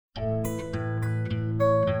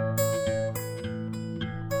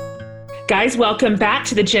Guys, welcome back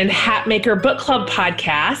to the Jen Hatmaker Book Club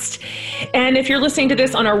podcast. And if you're listening to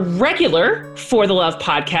this on our regular For the Love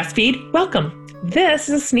podcast feed, welcome. This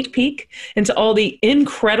is a sneak peek into all the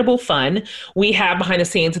incredible fun we have behind the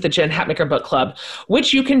scenes at the Jen Hatmaker Book Club,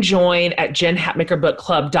 which you can join at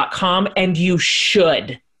jenhatmakerbookclub.com. And you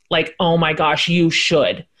should. Like, oh my gosh, you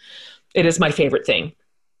should. It is my favorite thing.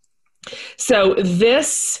 So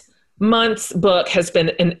this month's book has been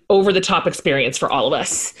an over-the-top experience for all of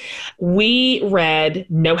us. We read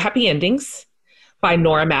No Happy Endings by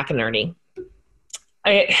Nora McInerny.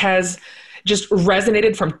 It has just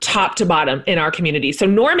resonated from top to bottom in our community. So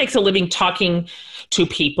Nora makes a living talking to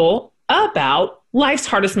people about life's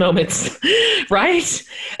hardest moments, right?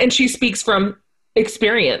 And she speaks from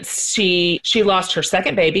experience. She lost her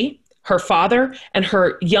second baby, her father, and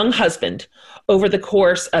her young husband over the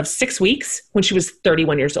course of 6 weeks when she was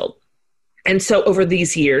 31 years old. And so over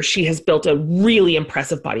these years, she has built a really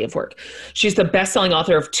impressive body of work. She's the best-selling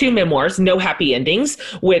author of 2 memoirs, No Happy Endings,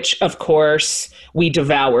 which, of course, we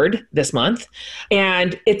devoured this month.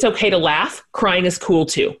 And It's Okay to Laugh, Crying is Cool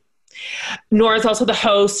Too. Nora is also the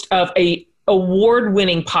host of a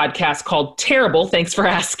award-winning podcast called Terrible, Thanks for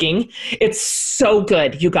Asking. It's so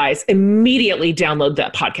good, you guys. Immediately download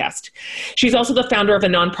that podcast. She's also the founder of a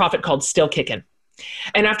nonprofit called Still Kickin'.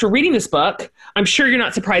 And after reading this book, I'm sure you're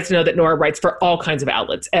not surprised to know that Nora writes for all kinds of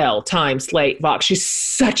outlets, Elle, Time, Slate, Vox. She's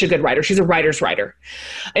such a good writer. She's a writer's writer.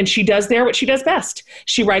 And she does there what she does best.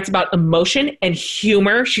 She writes about emotion and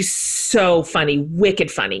humor. She's so funny,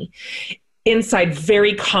 wicked funny, inside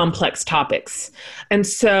very complex topics. And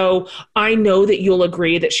so I know that you'll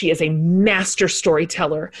agree that she is a master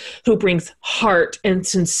storyteller who brings heart and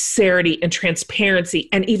sincerity and transparency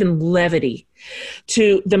and even levity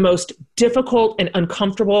to the most difficult and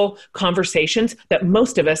uncomfortable conversations that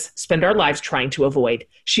most of us spend our lives trying to avoid.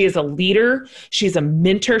 She is a leader. She's a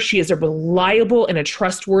mentor. She is a reliable and a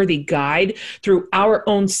trustworthy guide through our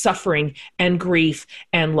own suffering and grief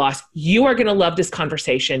and loss. You are going to love this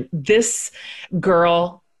conversation. This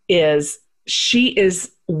girl she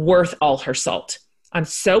is worth all her salt. I'm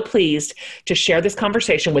so pleased to share this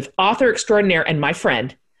conversation with author extraordinaire and my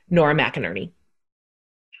friend, Nora McInerny.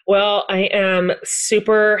 Well, I am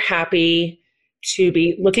super happy to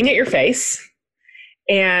be looking at your face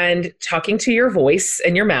and talking to your voice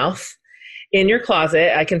and your mouth in your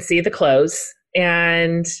closet. I can see the clothes,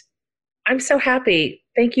 and I'm so happy.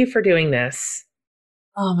 Thank you for doing this.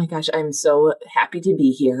 Oh my gosh, I'm so happy to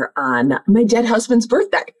be here on my dead husband's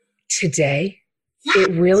birthday. Today? Yeah,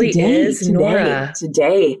 it really is, Nora.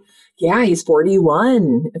 Today. Yeah, he's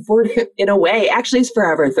 41. 40, in a way, actually, he's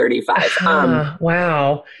forever 35.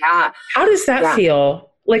 Wow. Yeah. How does that feel?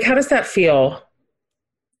 Like, how does that feel?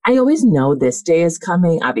 I always know this day is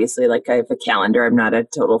coming. Obviously, like I have a calendar. I'm not a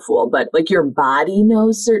total fool, but like your body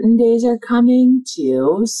knows certain days are coming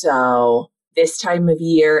too. So this time of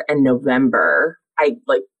year and November, I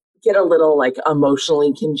like get a little like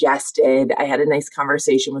emotionally congested. I had a nice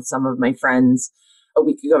conversation with some of my friends a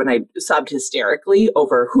week ago and I sobbed hysterically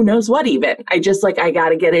over who knows what even. I just like, I got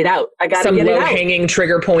to get it out. I got to get it out. Some low-hanging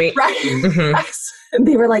trigger point. Right. Mm-hmm. And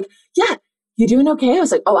they were like, yeah, you doing okay? I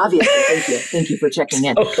was like, oh, obviously. Thank you. Thank you for checking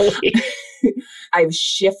in. Totally. I've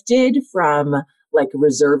shifted from like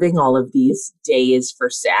reserving all of these days for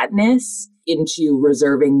sadness into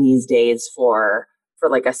reserving these days for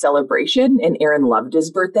like a celebration. And Aaron loved his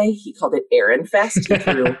birthday. He called it Aaron Fest. He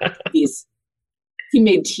threw he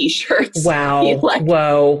made t-shirts. Wow.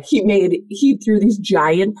 Whoa. He threw these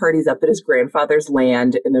giant parties up at his grandfather's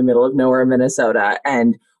land in the middle of nowhere, Minnesota,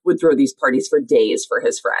 and would throw these parties for days for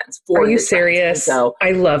his friends. Are you serious? So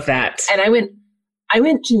I love that. And I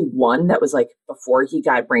went to one that was like before he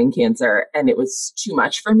got brain cancer, and it was too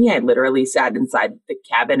much for me. I literally sat inside the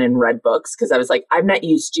cabin and read books because I was like, I'm not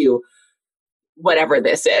used to whatever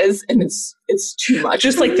this is, and it's too much.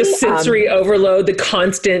 Just like the sensory overload, the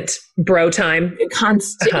constant bro time.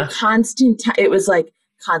 Constant time. It was like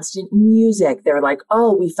constant music. They're like,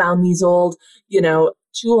 oh, we found these old,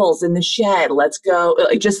 tools in the shed. Let's go.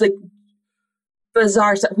 Like just like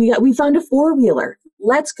bizarre stuff. We found a 4-wheeler.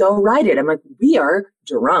 Let's go ride it. I'm like, we are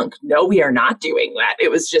drunk. No, we are not doing that. It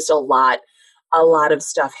was just a lot of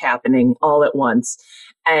stuff happening all at once.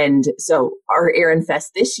 And so our Aaron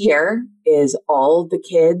Fest this year is all my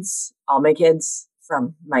kids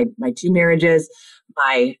from my 2 marriages,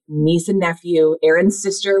 my niece and nephew, Aaron's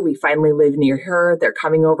sister. We finally live near her. They're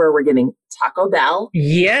coming over. We're getting Taco Bell.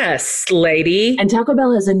 Yes, lady. And Taco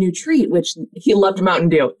Bell has a new treat, which he loved Mountain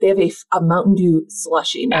Dew. They have a Mountain Dew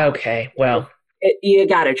slushie now. Okay, well. You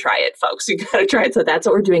got to try it, folks. You got to try it. So that's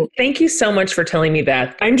what we're doing. Thank you so much for telling me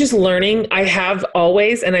that. I'm just learning. I have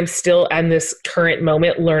always, and I'm still in this current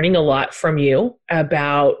moment, learning a lot from you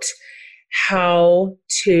about how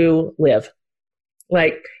to live,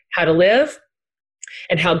 like how to live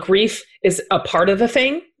and how grief is a part of the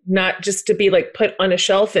thing, not just to be like put on a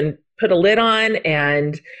shelf and put a lid on,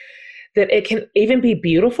 and that it can even be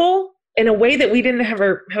beautiful in a way that we didn't have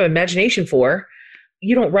imagination for.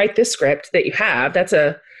 You don't write this script that you have.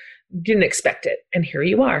 Didn't expect it. And here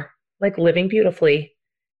you are, like living beautifully.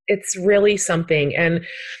 It's really something. And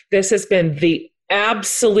this has been the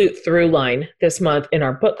absolute through line this month in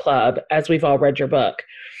our book club, as we've all read your book,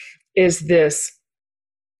 is this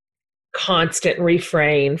constant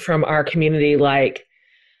refrain from our community. Like,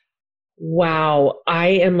 wow, I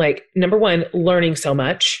am like, number one, learning so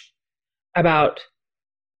much about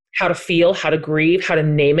how to feel, how to grieve, how to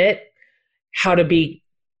name it, how to be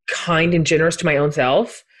kind and generous to my own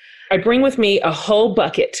self. I bring with me a whole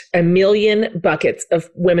bucket, 1,000,000 buckets of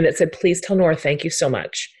women that said, please tell Nora, thank you so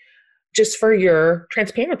much. Just for your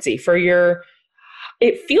transparency,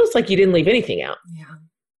 it feels like you didn't leave anything out. Yeah.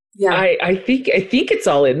 Yeah. I think it's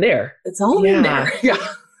all in there. It's all in there. Yeah.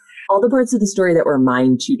 All the parts of the story that were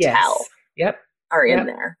mine to tell are in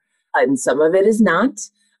there. And some of it is not.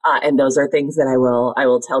 And those are things that I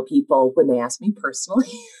will tell people when they ask me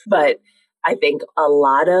personally. But I think a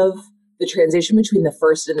lot of the transition between the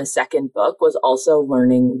first and the second book was also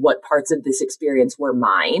learning what parts of this experience were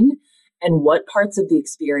mine and what parts of the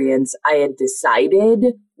experience I had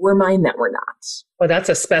decided were mine that were not. Well, that's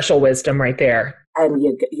a special wisdom right there. And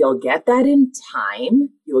you'll get that in time.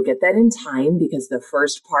 You will get that in time because the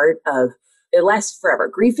first part of it lasts forever.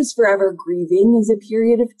 Grief is forever. Grieving is a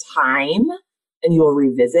period of time, and you will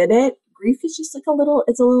revisit it. Grief is just like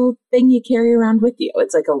it's a little thing you carry around with you.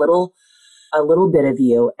 It's like a little bit of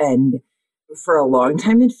you. And for a long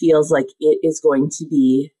time, it feels like it is going to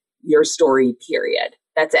be your story, period.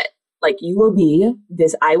 That's it. Like I will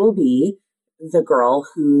be the girl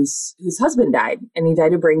whose husband died, and he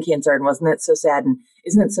died of brain cancer. And wasn't that so sad? And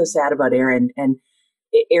isn't that so sad about Aaron? And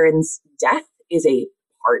Aaron's death is a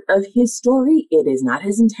part of his story. It is not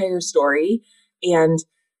his entire story. And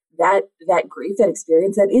that grief, that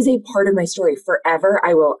experience, that is a part of my story forever.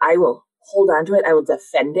 I will hold on to it. I will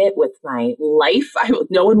defend it with my life.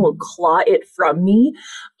 No one will claw it from me.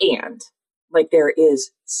 And like, there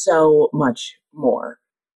is so much more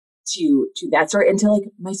to that story, and to like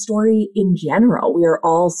my story in general. We are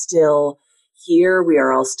all still here. We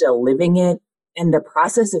are all still living it. And the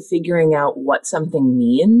process of figuring out what something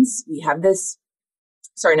means, we have this,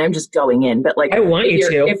 sorry, and I'm just going in, but like, I want you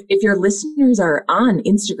to. If your listeners are on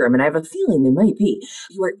Instagram, and I have a feeling they might be,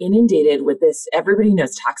 you are inundated with this. Everybody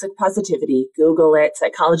knows toxic positivity. Google it.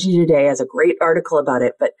 Psychology Today has a great article about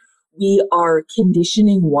it, but we are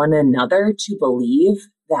conditioning one another to believe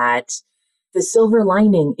that the silver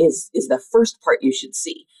lining is the first part you should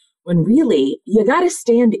see, when really you got to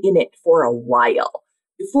stand in it for a while.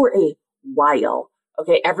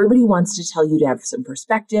 Okay, everybody wants to tell you to have some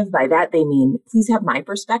perspective. By that, they mean, please have my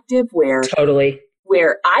perspective, where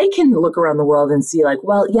I can look around the world and see like,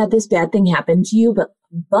 well, yeah, this bad thing happened to you,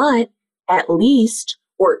 but at least,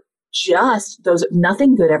 or just those,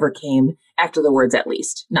 nothing good ever came after the words at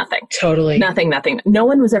least. Nothing. Totally. Nothing. No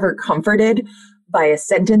one was ever comforted by a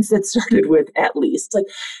sentence that started with at least. Like,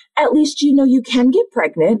 at least you know you can get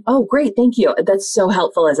pregnant. Oh, great. Thank you. That's so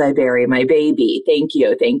helpful as I bury my baby. Thank you.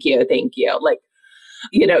 Like,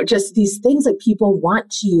 just these things, like, people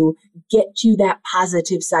want to get to that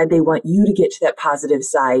positive side. They want you to get to that positive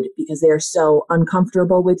side because they're so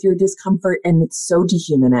uncomfortable with your discomfort, and it's so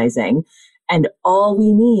dehumanizing. And all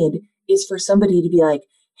we need is for somebody to be like,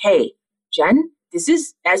 hey, Jen, this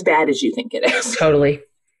is as bad as you think it is. Totally.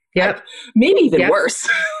 Yep. Like, maybe even worse.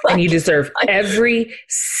 And you deserve every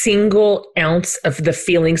single ounce of the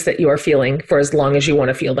feelings that you are feeling for as long as you want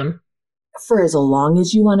to feel them. For as long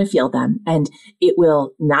as you want to feel them. And it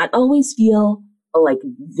will not always feel like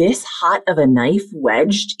this hot of a knife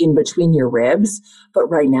wedged in between your ribs, but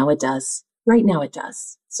right now it does.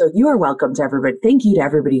 So you are welcome to everybody. Thank you to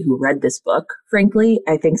everybody who read this book. Frankly,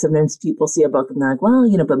 I think sometimes people see a book and they're like, well,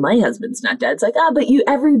 but my husband's not dead. It's like, but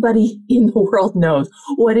everybody in the world knows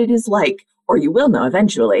what it is like, or you will know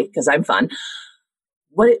eventually, because I'm fun,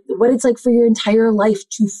 what it's like for your entire life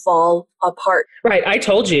to fall apart. Right. I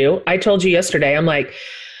told you yesterday, I'm like,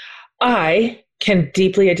 I can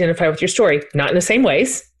deeply identify with your story, not in the same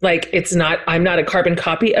ways. Like, I'm not a carbon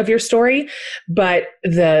copy of your story, but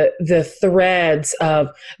the threads of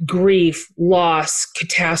grief, loss,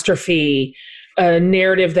 catastrophe, a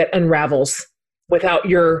narrative that unravels without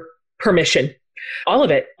your permission, all of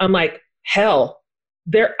it. I'm like, hell,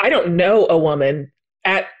 I don't know a woman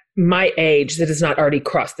at my age that has not already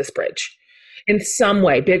crossed this bridge in some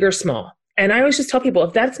way, big or small. And I always just tell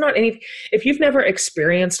people, if you've never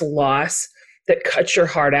experienced loss that cuts your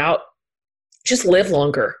heart out, just live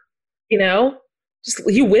longer, you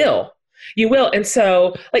will. You will. And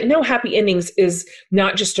so, like, No Happy Endings is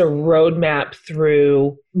not just a roadmap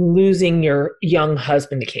through losing your young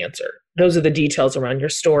husband to cancer. Those are the details around your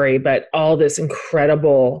story, but all this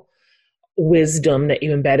incredible wisdom that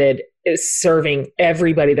you embedded is serving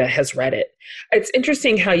everybody that has read it. It's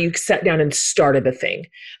interesting how you sat down and started the thing.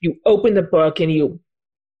 You open the book and you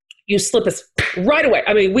slip us right away.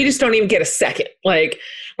 I mean, we just don't even get a second. Like,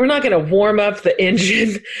 we're not going to warm up the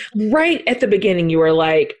engine. Right at the beginning, you were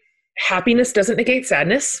like, happiness doesn't negate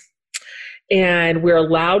sadness. And we're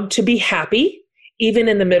allowed to be happy, even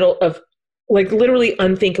in the middle of like literally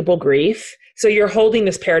unthinkable grief. So you're holding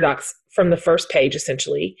this paradox from the first page,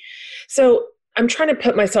 essentially. So I'm trying to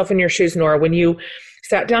put myself in your shoes, Nora, when you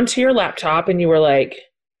sat down to your laptop and you were like,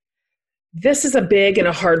 this is a big and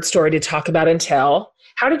a hard story to talk about and tell.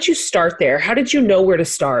 How did you start there? How did you know where to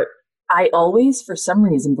start? I always, for some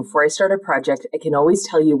reason, before I start a project, I can always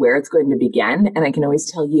tell you where it's going to begin and I can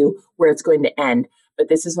always tell you where it's going to end. But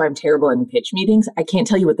this is why I'm terrible in pitch meetings. I can't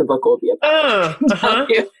tell you what the book will be about.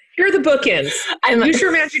 Here are the bookends. Use your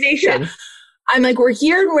imagination. Yeah. I'm like, we're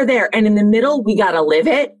here and we're there. And in the middle, we got to live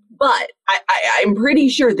it. But I'm pretty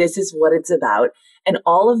sure this is what it's about. And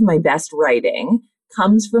all of my best writing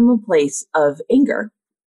comes from a place of anger.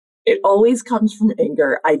 It always comes from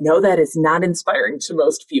anger. I know that is not inspiring to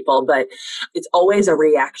most people, but it's always a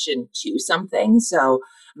reaction to something. So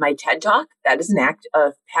my TED Talk, that is an act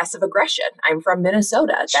of passive aggression. I'm from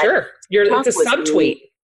Minnesota. Sure. It's a subtweet.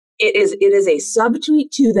 It is a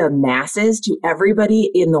subtweet to the masses, to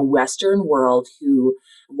everybody in the Western world who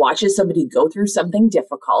watches somebody go through something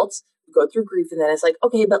difficult, go through grief, and then it's like,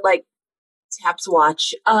 okay, but like, taps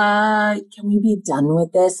watch, can we be done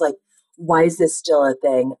with this? Like, why is this still a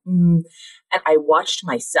thing? And I watched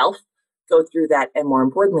myself go through that. And more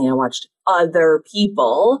importantly, I watched other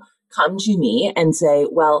people come to me and say,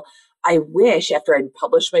 well, I wish after I'd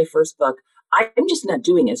published my first book, I'm just not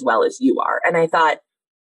doing as well as you are. And I thought,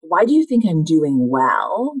 why do you think I'm doing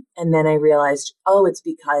well? And then I realized, oh, it's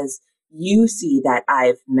because you see that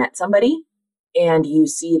I've met somebody and you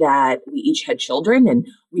see that we each had children and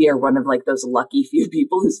we are one of like those lucky few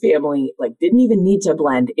people whose family like didn't even need to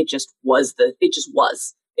blend. It just was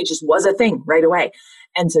a thing right away.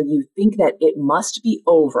 And so you think that it must be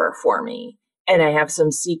over for me. And I have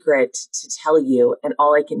some secret to tell you. And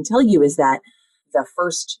all I can tell you is that the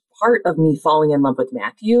first part of me falling in love with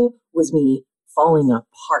Matthew was me falling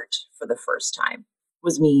apart for the first time,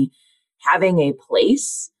 was me having a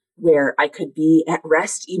place where I could be at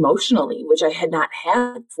rest emotionally, which I had not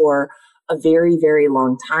had for a very, very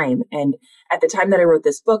long time. And at the time that I wrote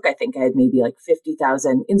this book, I think I had maybe like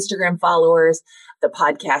 50,000 Instagram followers. The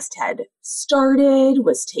podcast had started,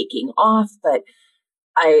 was taking off, but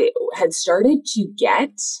I had started to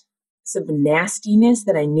get some nastiness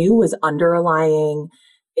that I knew was underlying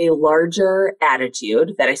a larger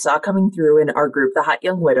attitude that I saw coming through in our group, the Hot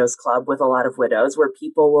Young Widows Club, with a lot of widows, where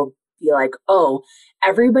people will be like, oh,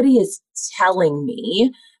 everybody is telling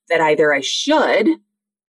me that either I should,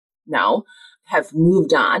 have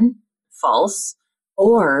moved on, false,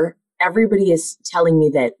 or everybody is telling me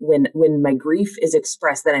that when my grief is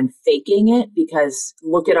expressed that I'm faking it because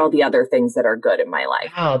look at all the other things that are good in my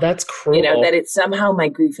life. Wow, that's cruel. That it's somehow my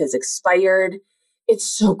grief has expired. It's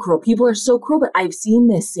so cruel. People are so cruel, but I've seen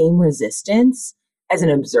this same resistance as an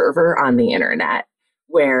observer on the internet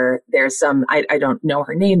where there's some, I don't know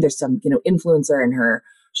her name, there's some, influencer and her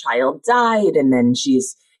child died and then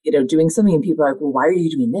she's, doing something and people are like, well, why are you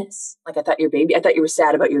doing this? Like, I thought you were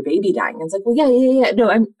sad about your baby dying. And it's like, well, yeah. No,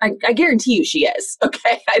 I guarantee you she is.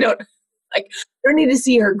 Okay. I don't need to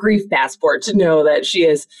see her grief passport to know that she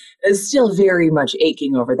is still very much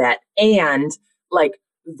aching over that. And like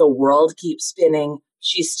the world keeps spinning.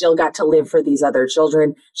 She's still got to live for these other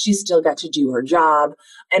children. She's still got to do her job.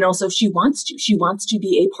 And also she wants to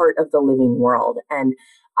be a part of the living world. And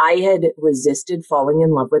I had resisted falling in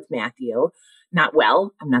love with Matthew. Not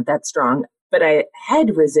well, I'm not that strong, but I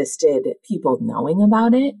had resisted people knowing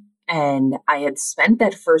about it. And I had spent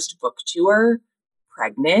that first book tour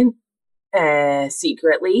pregnant,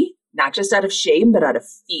 secretly, not just out of shame, but out of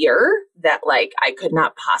fear that like I could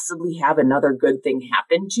not possibly have another good thing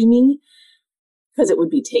happen to me because it would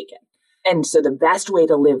be taken. And so the best way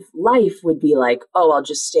to live life would be like, oh, I'll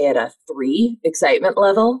just stay at a 3 excitement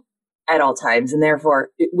level at all times. And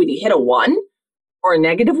therefore, when you hit a 1, or a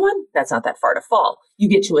 -1, that's not that far to fall. You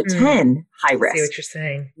get to a 10, high I risk. see what you're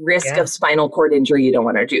saying. Risk of spinal cord injury. You don't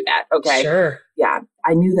want to do that. Okay. Sure. Yeah.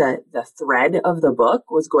 I knew that the thread of the book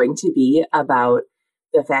was going to be about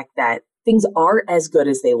the fact that things are as good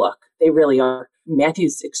as they look. They really are.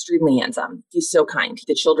 Matthew's extremely handsome. He's so kind.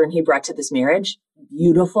 The children he brought to this marriage,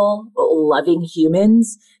 beautiful, loving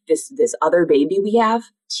humans. This other baby we have,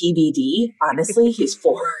 TBD. Honestly, he's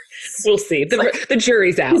 4. We'll see. The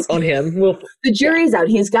jury's out on him. The jury's out.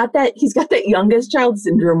 He's got that youngest child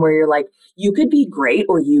syndrome where you're like, you could be great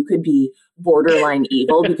or you could be borderline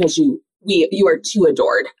evil because you are too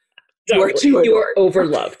adored. You are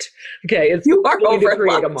overloved. Okay. You are overloved. To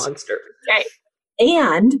create a monster. Okay.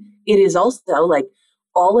 And it is also like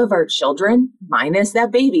all of our children, minus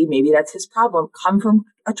that baby, maybe that's his problem, come from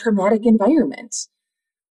a traumatic environment.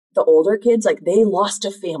 The older kids, like they lost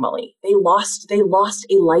a family. They lost a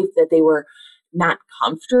life that they were not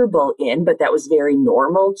comfortable in, but that was very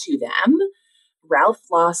normal to them. Ralph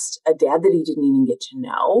lost a dad that he didn't even get to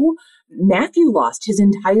know. Matthew lost his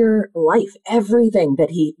entire life, everything that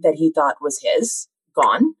he thought was his,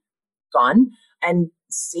 gone. And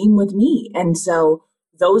same with me. And so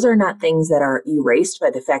those are not things that are erased by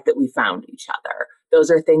the fact that we found each other.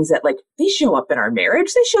 Those are things that like, they show up in our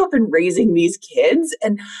marriage. They show up in raising these kids.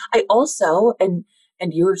 And I also, and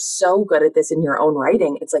you're so good at this in your own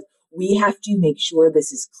writing, it's like, we have to make sure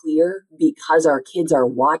this is clear because our kids are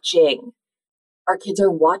watching. Our kids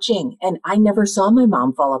are watching. And I never saw my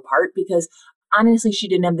mom fall apart because honestly, she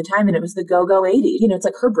didn't have the time and it was the go-go 80. You know, it's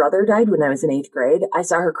like her brother died when I was in 8th grade. I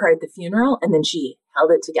saw her cry at the funeral and then she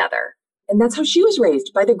held it together. And that's how she was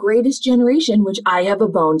raised, by the greatest generation, which I have a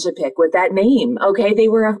bone to pick with that name. Okay, they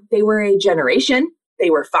were a generation. They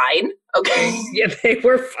were fine. Okay. Yeah, they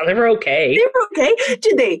were okay. They were okay.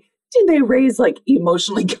 Did they raise like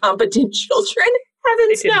emotionally competent children?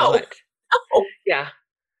 Heavens no. Oh. Yeah.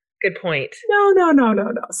 Good point. No.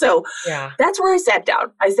 So yeah, that's where I sat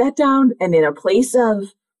down. And in a place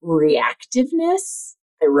of reactiveness,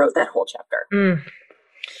 I wrote that whole chapter.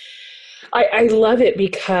 I love it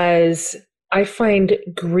because I find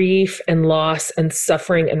grief and loss and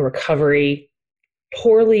suffering and recovery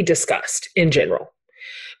poorly discussed in general,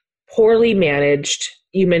 poorly managed.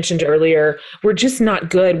 You mentioned earlier, we're just not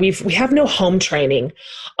good. We have no home training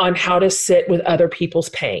on how to sit with other people's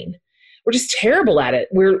pain. We're just terrible at it.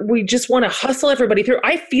 We just want to hustle everybody through.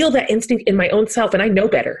 I feel that instinct in my own self and I know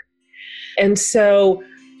better. And so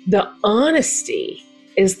the honesty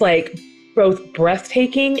is like both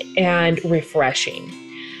breathtaking and refreshing.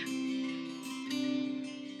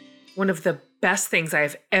 One of the best things I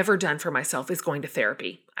have ever done for myself is going to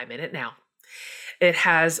therapy. I'm in it now. It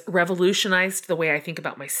has revolutionized the way I think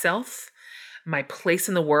about myself, my place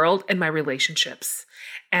in the world, and my relationships.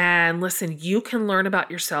 And listen, you can learn about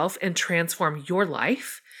yourself and transform your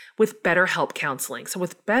life with BetterHelp counseling. So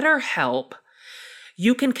with BetterHelp,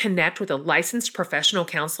 you can connect with a licensed professional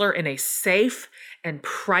counselor in a safe and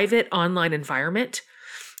private online environment.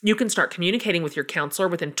 You can start communicating with your counselor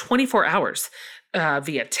within 24 hours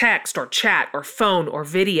via text or chat or phone or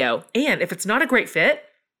video. And if it's not a great fit,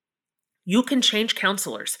 you can change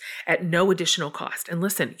counselors at no additional cost. And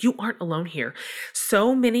listen, you aren't alone here.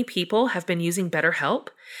 So many people have been using BetterHelp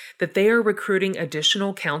that they are recruiting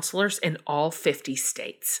additional counselors in all 50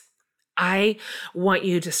 states. I want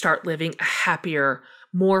you to start living a happier,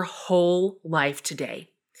 more whole life today.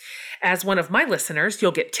 As one of my listeners,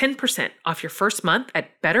 you'll get 10% off your first month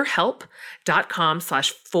at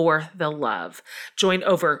betterhelp.com/forthelove. Join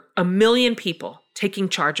over 1 million people taking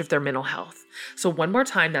charge of their mental health. So one more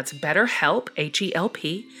time, that's BetterHelp,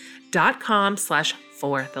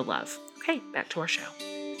 HELP.com/forthelove. Okay, back to our show.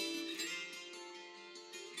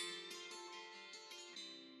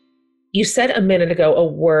 You said a minute ago a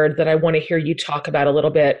word that I want to hear you talk about a little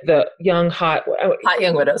bit, the Hot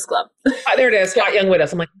Young Widows Club. There it is, Hot Young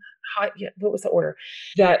Widows. I'm like, what was the order?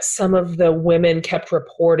 That some of the women kept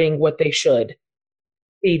reporting what they should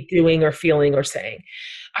be doing or feeling or saying.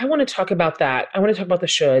 I want to talk about that. I want to talk about the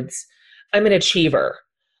shoulds. I'm an achiever.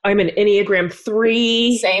 I'm an Enneagram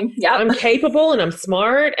 3. Same. Yeah. I'm capable and I'm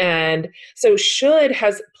smart. And so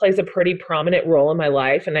plays a pretty prominent role in my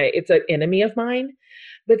life. And it's an enemy of mine.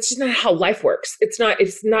 But it's just not how life works. It's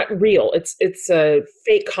not real. It's a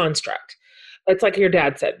fake construct. It's like your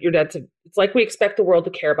dad said. It's like we expect the world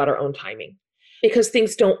to care about our own timing because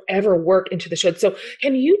things don't ever work into the should. So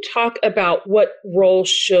can you talk about what role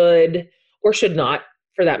should or should not,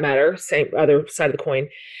 for that matter, same other side of the coin,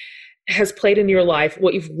 has played in your life,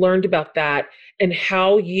 what you've learned about that, and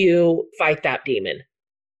how you fight that demon?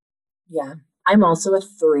 Yeah. I'm also a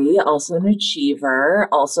 3, also an achiever,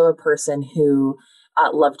 also a person who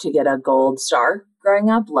love to get a gold star growing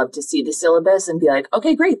up, loved to see the syllabus and be like,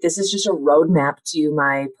 okay, great. This is just a roadmap to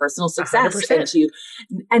my personal success 100%.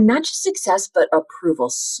 and not just success, but approval.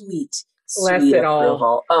 Sweet, Bless sweet it all.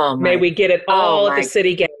 approval. Oh May my, we get it all at the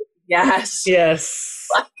city gate. yes. Yes.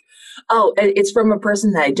 Oh, it's from a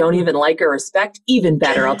person that I don't even like or respect. Even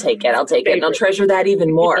better. I'll take it. I'll take it. And I'll treasure that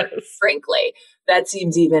even more, Yes. frankly. That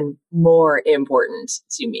seems even more important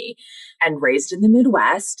to me. And raised in the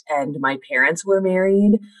Midwest, and my parents were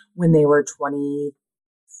married when they were 20.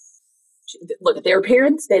 Look, their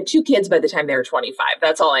parents, they had 2 kids by the time they were 25.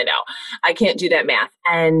 That's all I know. I can't do that math.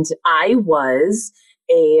 And I was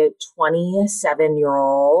a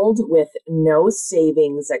 27-year-old with no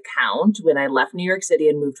savings account when I left New York City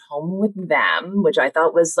and moved home with them, which I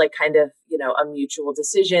thought was like kind of, a mutual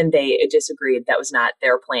decision. They disagreed. That was not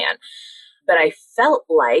their plan. But I felt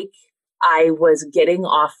like I was getting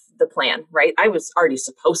off the plan, right? I was already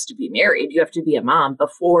supposed to be married. You have to be a mom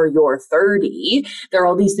before you're 30. There are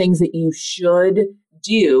all these things that you should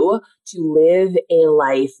do to live a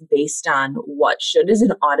life based on what should is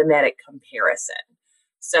an automatic comparison.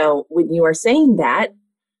 So when you are saying that,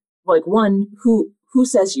 like, one, who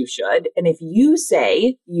says you should? And if you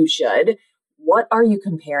say you should, what are you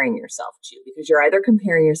comparing yourself to? Because you're either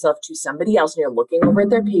comparing yourself to somebody else and you're looking over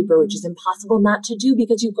at their paper, which is impossible not to do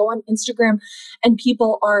because you go on Instagram and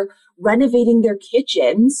people are renovating their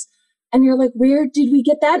kitchens and you're like, where did we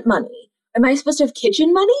get that money? Am I supposed to have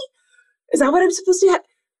kitchen money? Is that what I'm supposed to have?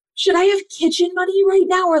 Should I have kitchen money right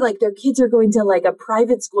now? Or like their kids are going to like a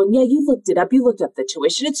private school and yeah, you looked it up. You looked up the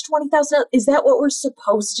tuition. It's $20,000. Is that what we're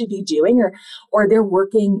supposed to be doing? Or they're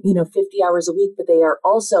working, 50 hours a week, but they are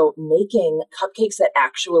also making cupcakes that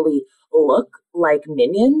actually look like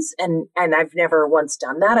Minions. And I've never once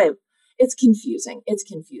done that. It's confusing. It's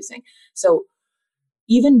confusing. So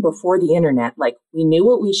even before the internet, like we knew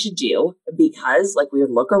what we should do because like we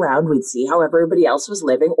would look around, we'd see how everybody else was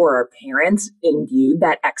living or our parents imbued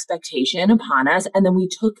that expectation upon us. And then we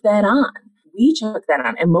took that on.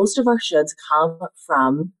 And most of our shoulds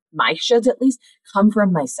my shoulds at least, come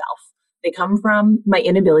from myself. They come from my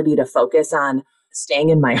inability to focus on staying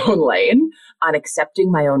in my own lane, on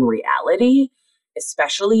accepting my own reality,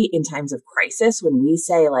 especially in times of crisis when we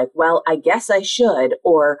say like, well, I guess I should,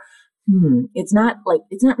 or it's not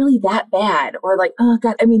really that bad. Or like, oh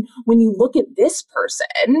God, I mean, when you look at this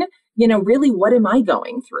person, really, what am I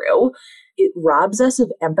going through? It robs us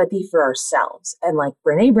of empathy for ourselves. And like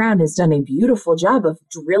Brene Brown has done a beautiful job of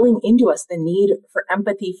drilling into us the need for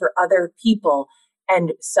empathy for other people.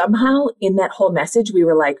 And somehow in that whole message, we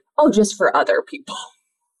were like, oh, just for other people.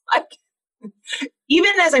 Like,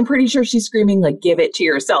 even as I'm pretty sure she's screaming, like, give it to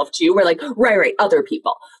yourself too. We're like, right, other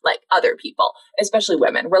people, especially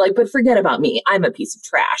women. We're like, but forget about me. I'm a piece of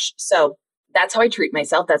trash. So that's how I treat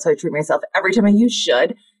myself. That's how I treat myself every time I use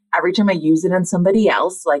should, every time I use it on somebody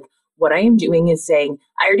else. Like what I am doing is saying,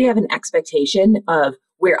 I already have an expectation of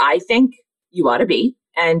where I think you ought to be,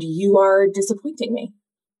 and you are disappointing me,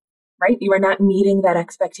 right? You are not meeting that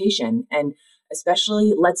expectation. And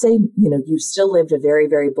especially, let's say, you still lived a very,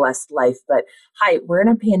 very blessed life, but hi, we're in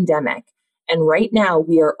a pandemic. And right now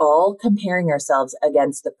we are all comparing ourselves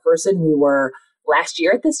against the person we were last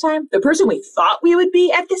year at this time, the person we thought we would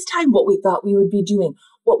be at this time, what we thought we would be doing,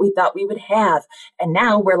 what we thought we would have. And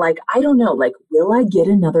now we're like, I don't know, like, will I get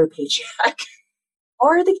another paycheck?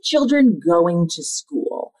 Are the children going to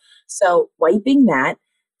school? So wiping that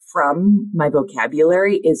from my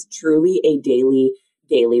vocabulary is truly a daily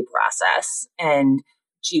process. And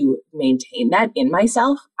to maintain that in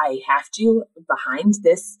myself, I have to, behind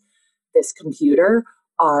this computer,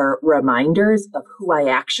 are reminders of who I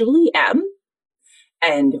actually am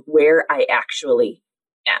and where I actually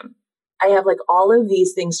am. I have like all of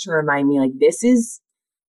these things to remind me, like, this is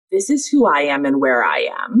who I am and where I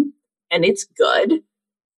am. And it's good.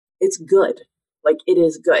 It's good. Like, it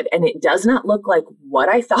is good. And it does not look like what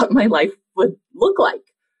I thought my life would look like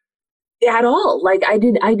at all. Like I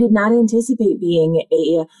did not anticipate being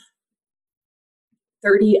a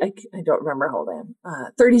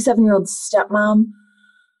 37-year-old stepmom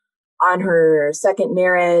on her second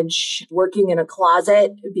marriage, working in a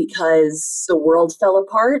closet because the world fell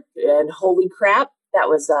apart, and holy crap, that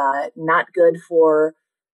was not good for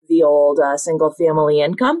the old single family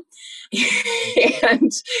income.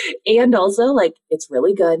 and also, like, it's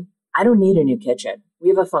really good. I don't need a new kitchen. We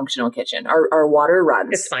have a functional kitchen. Our water runs.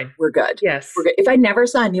 It's fine. We're good. Yes. We're good. If I never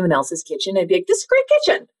saw anyone else's kitchen, I'd be like, this is a great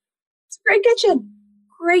kitchen. It's a great kitchen.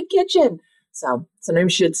 Great kitchen. So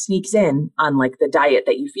sometimes should sneaks in on like the diet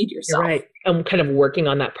that you feed yourself. You're right. I'm kind of working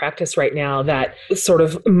on that practice right now, that sort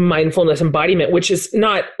of mindfulness embodiment, which is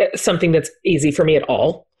not something that's easy for me at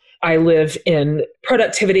all. I live in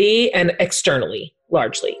productivity and externally,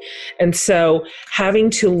 largely. And so having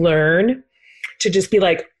to learn to just be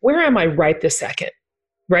like, where am I right this second,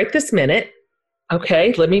 right this minute?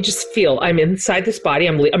 Okay, let me just feel. I'm inside this body.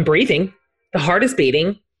 I'm breathing. The heart is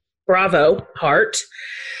beating. Bravo, heart.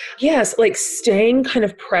 Yes, like staying kind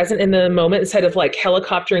of present in the moment instead of like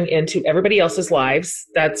helicoptering into everybody else's lives.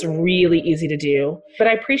 That's really easy to do. But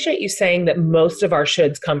I appreciate you saying that most of our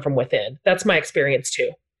shoulds come from within. That's my experience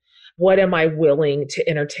too. What am I willing to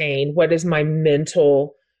entertain? What is my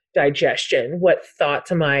mental digestion? What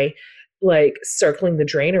thoughts am I like circling the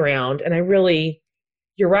drain around? And I really,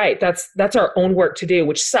 you're right. That's our own work to do,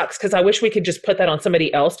 which sucks because I wish we could just put that on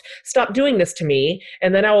somebody else. Stop doing this to me,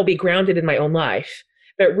 and then I will be grounded in my own life.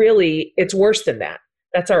 But really, it's worse than that.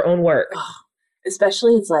 That's our own work. Oh,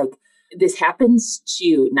 especially, it's like this happens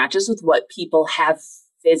too, not just with what people have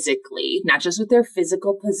physically, not just with their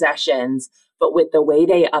physical possessions, but with the way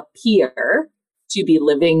they appear to be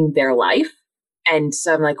living their life. And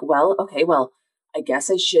so I'm like, well, okay, well, I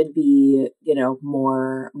guess I should be,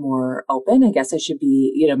 more open. I guess I should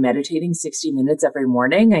be, meditating 60 minutes every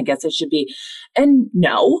morning. I guess I should be, and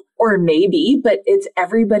no, or maybe, but it's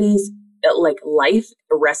everybody's like life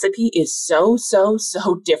recipe is so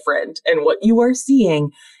different. And what you are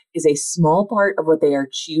seeing is a small part of what they are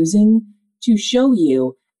choosing to show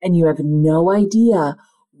you. And you have no idea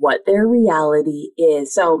what their reality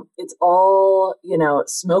is. So it's all,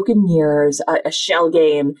 smoke and mirrors, a shell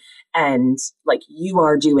game. And like you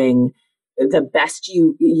are doing the best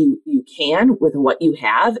you can with what you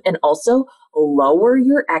have, and also lower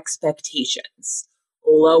your expectations,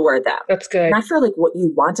 lower them. That's good. Not for like what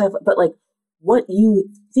you want to, but like what you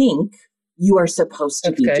think you are supposed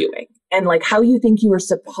to be doing, and like how you think you are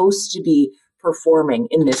supposed to be performing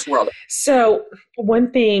in this world. So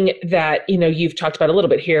one thing that, you've talked about a little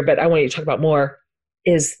bit here, but I want you to talk about more,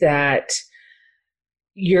 is that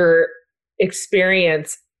your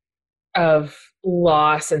experience of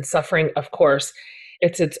loss and suffering, of course,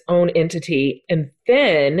 it's its own entity. And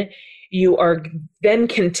then you are then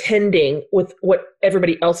contending with what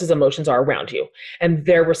everybody else's emotions are around you and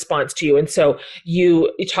their response to you. And so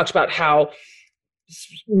you talked about how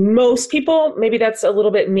most people, maybe that's a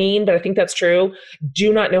little bit mean, but I think that's true,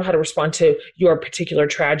 do not know how to respond to your particular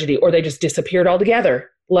tragedy, or they just disappeared altogether.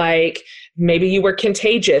 Like maybe you were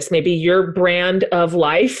contagious. Maybe your brand of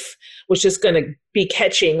life was just going to be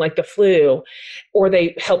catching like the flu, or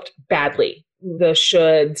they helped badly. The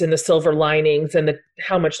shoulds and the silver linings and the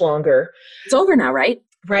how much longer. It's over now, right?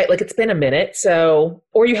 Right. Like it's been a minute. So,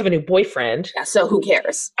 or you have a new boyfriend. Yeah. So who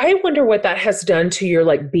cares? I wonder what that has done to your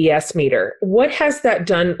like BS meter. What has that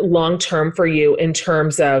done long-term for you in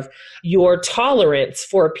terms of your tolerance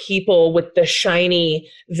for people with the shiny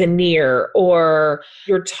veneer, or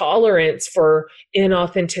your tolerance for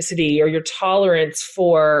inauthenticity, or your tolerance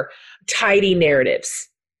for tidy narratives?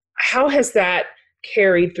 How has that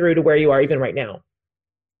carried through to where you are even right now?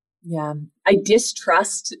 Yeah. I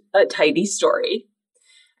distrust a tidy story.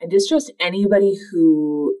 I distrust anybody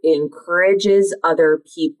who encourages other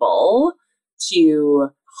people to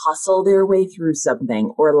hustle their way through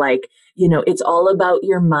something, or like, it's all about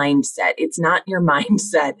your mindset. It's not your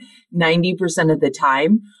mindset 90% of the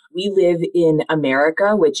time. We live in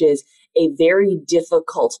America, which is a very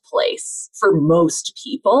difficult place for most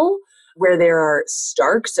people, where there are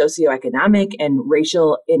stark socioeconomic and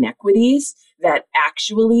racial inequities that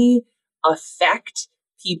actually affect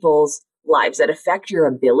people's lives, that affect your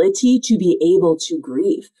ability to be able to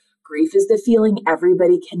grieve. Grief is the feeling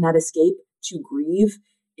everybody cannot escape. To grieve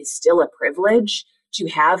is still a privilege. To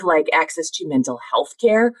have like access to mental health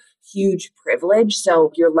care, huge privilege.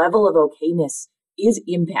 So your level of okayness is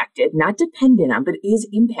impacted, not dependent on, but is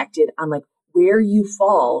impacted on like where you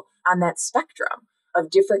fall on that spectrum of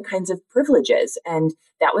different kinds of privileges. And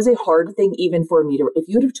that was a hard thing even for me to, if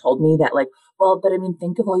you would have told me that like, well, but I mean,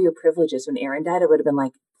 think of all your privileges. When Aaron died, I would have been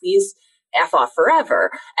like, please F off forever.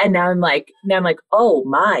 And now I'm like, oh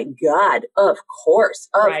my God, of course.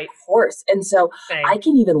 And so Same. I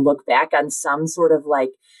can even look back on some sort of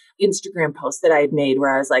like Instagram post that I had made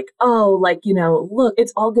where I was like, oh, like, look,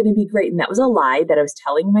 it's all going to be great. And that was a lie that I was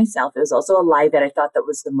telling myself. It was also a lie that I thought that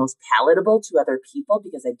was the most palatable to other people,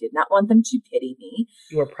 because I did not want them to pity me.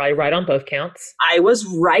 You were probably right on both counts. I was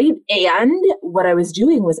right. And what I was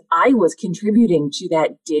doing was I was contributing to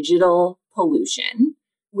that digital pollution,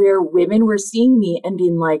 where women were seeing me and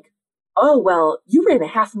being like, oh, well, you ran a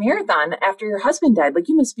half marathon after your husband died. Like,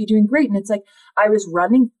 you must be doing great. And it's like, I was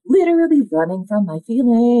literally running from my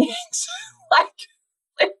feelings. like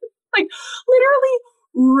literally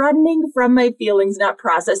running from my feelings, not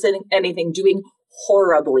processing anything, doing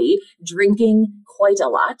horribly, drinking quite a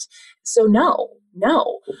lot. So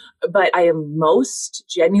no, but I am most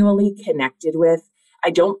genuinely connected with,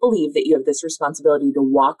 I don't believe that you have this responsibility to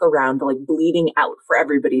walk around like bleeding out for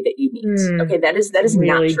everybody that you meet. Okay, that is really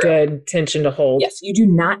not true. Good tension to hold. Yes, you do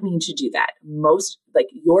not need to do that. Most, like,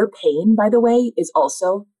 your pain, by the way, is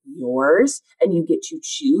also yours, and you get to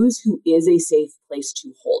choose who is a safe place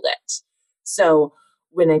to hold it. So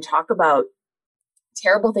when I talk about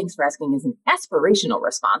terrible thanks for asking is an aspirational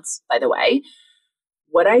response, by the way,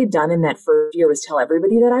 what I had done in that first year was tell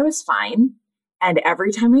everybody that I was fine. And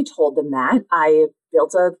every time I told them that, I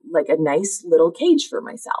built a nice little cage for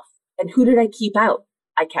myself. And who did I keep out?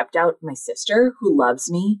 I kept out my sister, who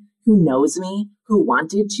loves me, who knows me, who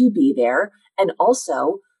wanted to be there. And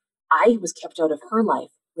also, I was kept out of her life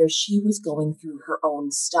where she was going through her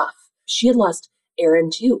own stuff. She had lost Aaron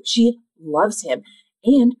too. She loves him.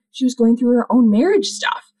 And she was going through her own marriage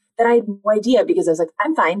stuff that I had no idea, because I was like,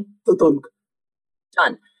 I'm fine.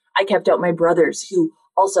 Done. I kept out my brothers who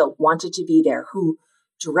also wanted to be there, who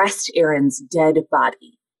dressed Aaron's dead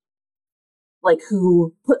body, like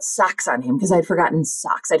who put socks on him because I'd forgotten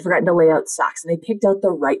socks. I'd forgotten to lay out socks, and they picked out the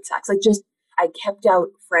right socks. I kept out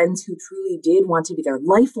friends who truly did want to be there,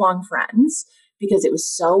 lifelong friends, because it was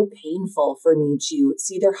so painful for me to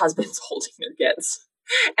see their husbands holding their kids.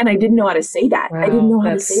 And I didn't know how to say that. Wow, I didn't know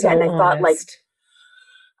how to say that. And honest.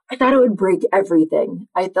 I thought it would break everything.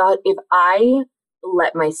 I thought if I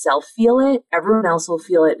let myself feel it, everyone else will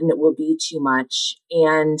feel it, and it will be too much.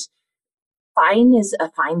 And fine is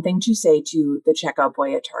a fine thing to say to the checkout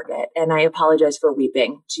boy at Target. And I apologize for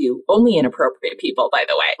weeping to only inappropriate people, by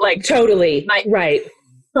the way. Like, totally. Right.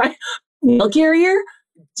 My mail carrier,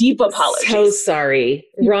 deep apologies. So sorry.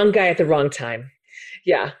 Wrong guy at the wrong time.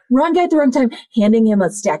 Yeah. Wrong guy at the wrong time, handing him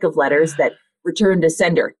a stack of letters that returned to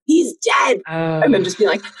sender. He's dead. And then just being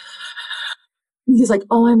like, he's like,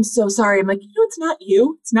 oh, I'm so sorry. I'm like, it's not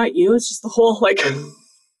you. It's not you. It's just the whole,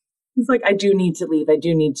 he's like, I do need to leave.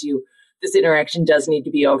 This interaction does need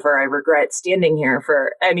to be over. I regret standing here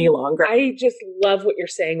for any longer. I just love what you're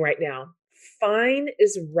saying right now. Fine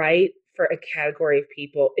is right for a category of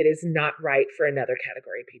people. It is not right for another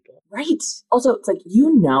category of people. Right. Also, it's like,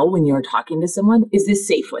 when you're talking to someone, is this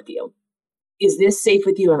safe with you? Is this safe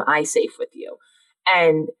with you? Am I safe with you?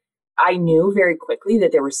 And I knew very quickly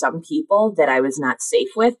that there were some people that I was not safe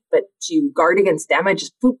with, but to guard against them, I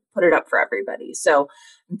just put it up for everybody. So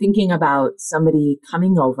I'm thinking about somebody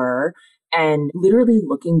coming over and literally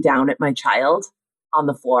looking down at my child on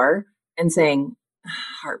the floor and saying,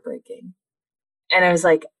 heartbreaking. And I was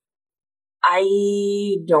like,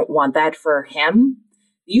 I don't want that for him.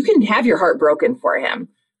 You can have your heart broken for him,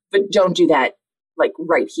 but don't do that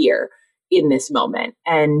right here in this moment.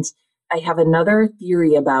 And I have another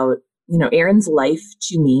theory about, Aaron's life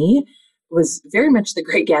to me was very much the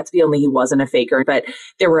Great Gatsby, only he wasn't a faker. But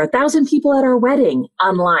there were 1,000 people at our wedding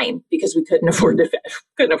online because we couldn't afford to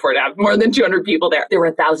have more than 200 people there. There were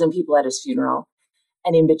 1,000 people at his funeral.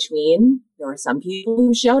 And in between, there were some people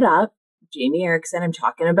who showed up. Jamie Erickson, I'm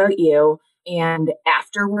talking about you. And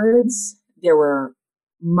afterwards, there were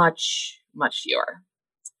much, much fewer.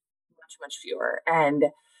 Much fewer. And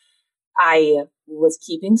I was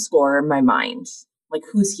keeping score in my mind, like,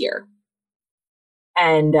 who's here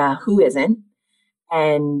and who isn't,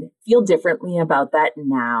 and feel differently about that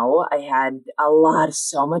now. I had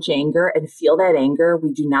so much anger, and feel that anger.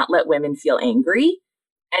 We do not let women feel angry,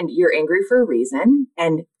 and you're angry for a reason,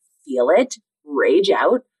 and feel it, rage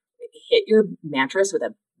out, hit your mattress with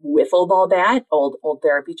a wiffle ball bat, old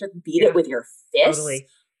therapy trick, beat it with your fist. Totally.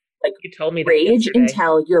 Like, you told me that rage yesterday.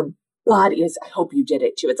 Until your body is, I hope you did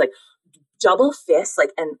it too. It's like double fist,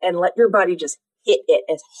 and let your body just hit it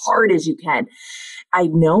as hard as you can. I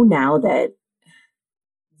know now that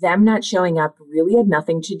them not showing up really had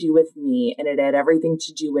nothing to do with me, and it had everything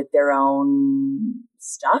to do with their own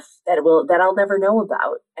stuff that I'll never know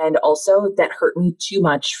about. And also that hurt me too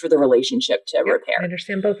much for the relationship to repair. I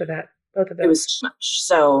understand both of those. It was too much.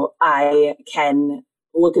 So I can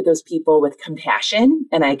look at those people with compassion,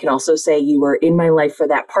 and I can also say, you were in my life for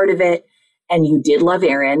that part of it, and you did love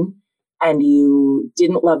Aaron, and you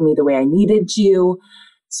didn't love me the way I needed to.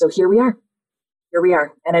 So here we are.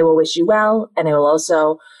 And I will wish you well. And I will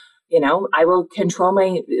also, I will control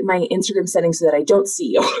my Instagram settings so that I don't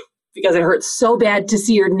see you because it hurts so bad to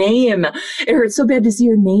see your name. It hurts so bad to see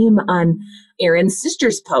your name on Aaron's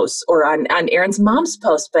sister's posts or on Aaron's mom's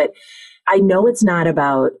post. But I know it's not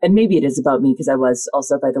about, and maybe it is about me, because I was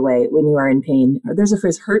also, by the way, when you are in pain, there's a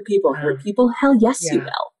phrase, hurt people. Hell yes, you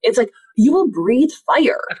will. It's like, you will breathe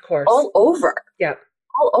fire. Of course. All over. Yeah.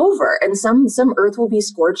 All over. And some earth will be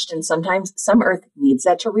scorched, and sometimes some earth needs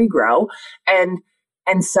that to regrow. And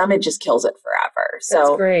And some, it just kills it forever.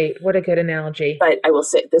 That's great. What a good analogy. But I will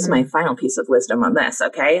say, this is my final piece of wisdom on this,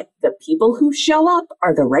 okay? The people who show up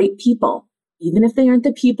are the right people, even if they aren't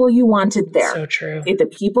the people you wanted there. So true. If the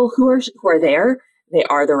people who are there, they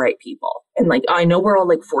are the right people. And like, I know we're all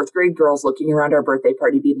like fourth grade girls looking around our birthday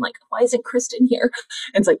party being like, why isn't Kristen here?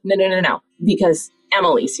 And it's like, no, because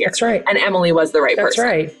Emily's here. That's right. And Emily was the right person.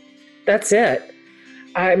 That's right. That's it.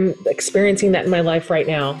 I'm experiencing that in my life right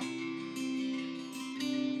now.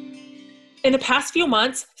 In the past few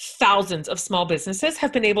months, thousands of small businesses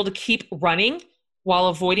have been able to keep running while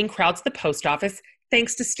avoiding crowds at the post office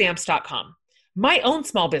thanks to Stamps.com. My own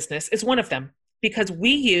small business is one of them because we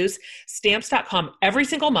use Stamps.com every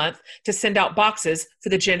single month to send out boxes for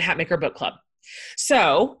the Jen Hatmaker Book Club.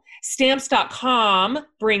 So Stamps.com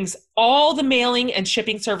brings all the mailing and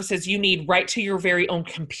shipping services you need right to your very own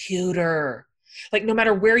computer. Like no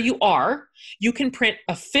matter where you are, you can print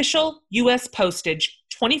official U.S. postage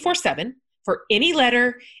 24/7 for any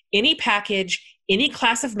letter, any package, any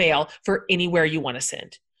class of mail for anywhere you want to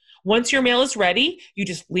send. Once your mail is ready, you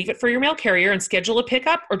just leave it for your mail carrier and schedule a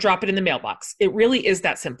pickup or drop it in the mailbox. It really is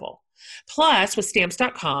that simple. Plus, with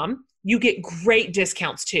Stamps.com, you get great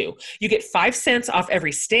discounts too. You get 5 cents off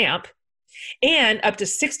every stamp and up to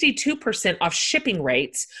 62% off shipping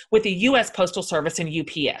rates with the U.S. Postal Service and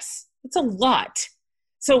UPS. It's a lot.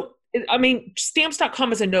 So, I mean,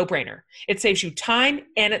 Stamps.com is a no-brainer. It saves you time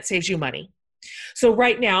and it saves you money. So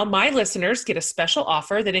right now, my listeners get a special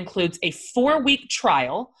offer that includes a 4-week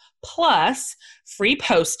trial plus free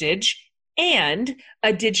postage and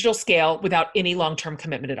a digital scale without any long-term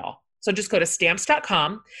commitment at all. So just go to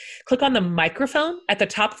Stamps.com, click on the microphone at the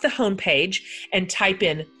top of the homepage, and type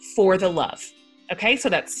in For the Love. Okay, so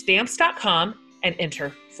that's Stamps.com and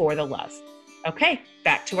enter For the Love. Okay,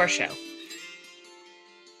 back to our show.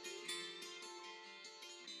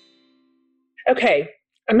 Okay,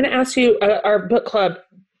 I'm going to ask you, our book club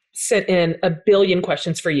sent in a billion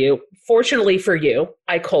questions for you. Fortunately for you,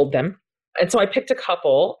 I culled them. And so I picked a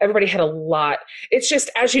couple. Everybody had a lot. It's just,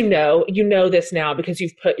 as you know this now because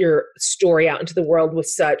you've put your story out into the world with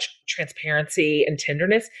such transparency and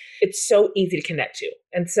tenderness. It's so easy to connect to.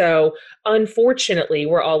 And so unfortunately,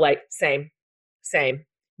 we're all like, same,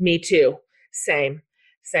 me too, same.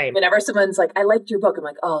 Whenever someone's like, I liked your book, I'm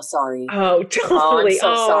like, oh, sorry. Oh, totally.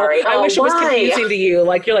 Oh, I'm so sorry. I wish it was why? confusing to you.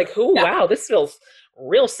 Like, you're like, oh, Yeah. wow, this feels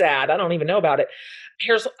real sad. I don't even know about it.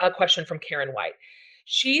 Here's a question from Karen White.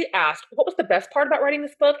 She asked, what was the best part about writing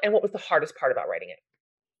this book and what was the hardest part about writing it?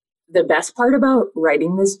 The best part about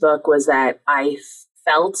writing this book was that I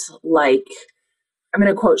felt like, I'm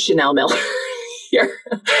going to quote Chanel Miller here.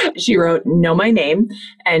 She wrote, Know My Name.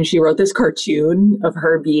 And she wrote this cartoon of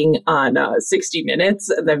her being on 60 Minutes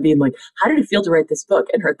and then being like, how did it feel to write this book?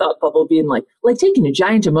 And her thought bubble being like taking a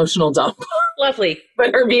giant emotional dump. Lovely.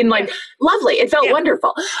 But her being like, lovely. It felt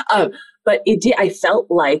wonderful. But it did. I felt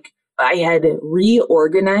like I had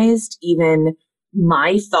reorganized even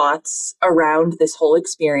my thoughts around this whole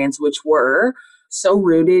experience, which were so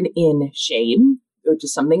rooted in shame, which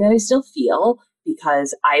is something that I still feel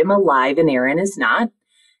because I am alive and Erin is not.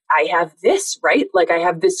 I have this, right? Like I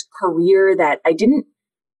have this career that I didn't,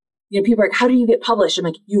 people are like, how do you get published? I'm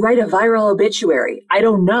like, you write a viral obituary. I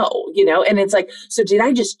don't know, and it's like, so did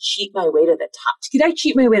I just cheat my way to the top? Did I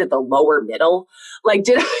cheat my way to the lower middle? Like,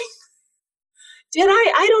 did I?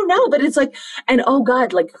 I don't know, but it's like, and oh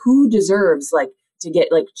God, like who deserves to get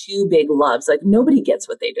two big loves? Like nobody gets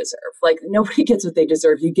what they deserve. Like nobody gets what they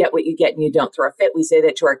deserve. You get what you get and you don't throw a fit. We say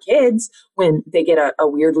that to our kids when they get a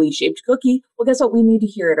weirdly shaped cookie. Well, guess what? We need to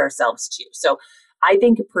hear it ourselves too. So I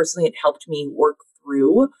think personally, it helped me work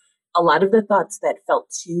through a lot of the thoughts that felt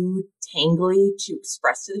too tangly to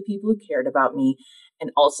express to the people who cared about me.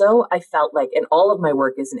 And also I felt like, and all of my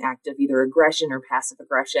work is an act of either aggression or passive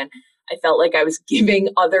aggression. I felt like I was giving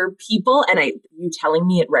other people, and you telling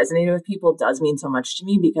me it resonated with people does mean so much to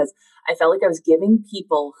me because I felt like I was giving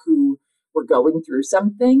people who were going through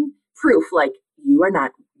something proof, like you are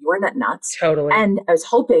not nuts. Totally. And I was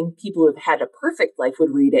hoping people who have had a perfect life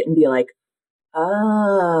would read it and be like,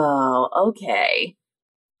 oh, okay,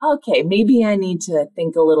 maybe I need to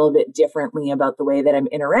think a little bit differently about the way that I'm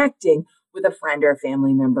interacting with a friend or a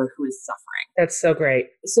family member who is suffering. That's so great.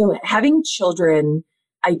 So having children,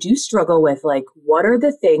 I do struggle with what are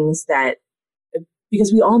the things that,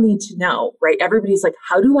 because we all need to know, right? Everybody's like,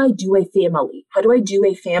 how do I do a family? How do I do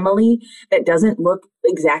a family that doesn't look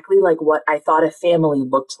exactly like what I thought a family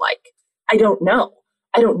looked like? I don't know.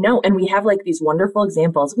 I don't know. And we have like these wonderful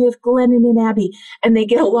examples. We have Glennon and Abby, and they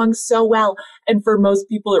get along so well. And for most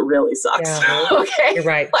people, it really sucks. Yeah. Okay. You're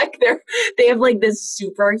right. Like they have like this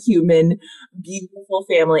superhuman, beautiful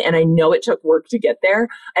family. And I know it took work to get there.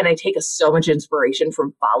 And I take so much inspiration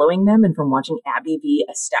from following them and from watching Abby be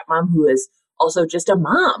a stepmom who is also just a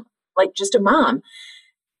mom, like just a mom.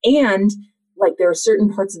 And like there are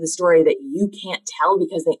certain parts of the story that you can't tell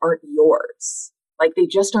because they aren't yours. Like they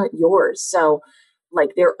just aren't yours. So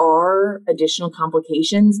like there are additional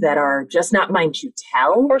complications that are just not mine to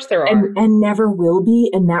tell. Of course there are. And never will be.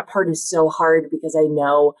 And that part is so hard because I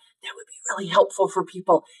know that would be really helpful for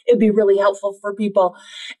people. It'd be really helpful for people.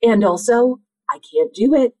 And also, I can't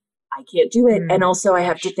do it. I can't do it. And also I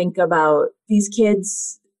have to think about these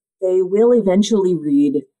kids, they will eventually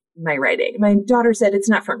read my writing. My daughter said it's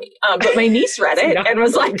not for me. But my niece read it and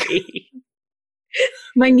was like,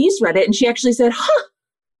 my niece read it and she actually said,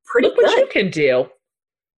 pretty Look good. What you can do.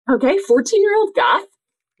 Okay, 14-year-old goth.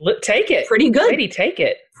 Take it. Pretty good. Lady, take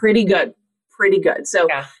it. Pretty good. Pretty good. So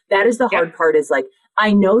that is the hard part is like,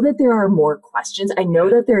 I know that there are more questions. I know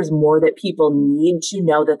that there's more that people need to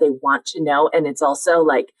know that they want to know. And it's also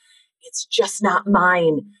like, it's just not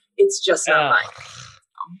mine. It's just not mine.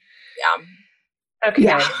 Yeah. Okay.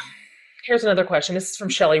 Yeah. Here's another question. This is from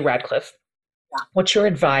Shelley Radcliffe. Yeah. What's your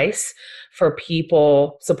advice for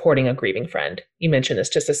people supporting a grieving friend? You mentioned this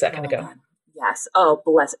just a second ago. God. Yes. Oh,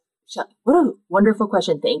 bless it. What a wonderful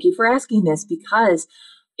question. Thank you for asking this because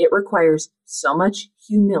it requires so much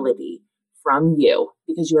humility from you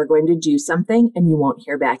because you are going to do something and you won't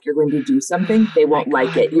hear back. You're going to do something. They won't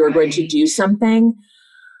like it. You're going to do something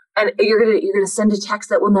and you're going to send a text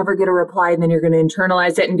that will never get a reply. And then you're going to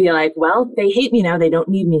internalize it and be like, well, they hate me now. They don't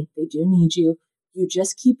need me. They do need you. You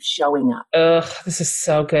just keep showing up. Ugh, this is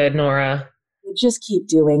so good, Nora. You just keep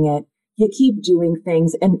doing it. You keep doing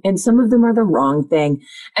things and some of them are the wrong thing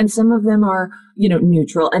and some of them are,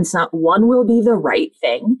 neutral and one will be the right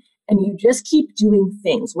thing. And you just keep doing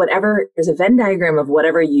things, there's a Venn diagram of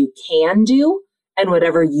whatever you can do and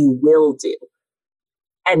whatever you will do.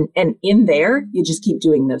 And in there, you just keep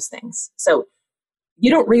doing those things. So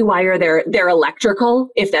you don't rewire their electrical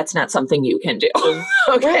if that's not something you can do.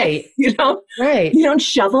 Okay. Right. You don't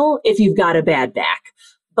shovel if you've got a bad back.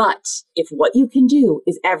 But if what you can do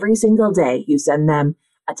is every single day you send them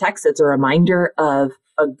a text that's a reminder of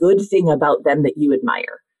a good thing about them that you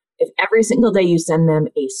admire. If every single day you send them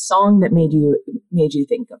a song that made you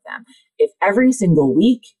think of them. If every single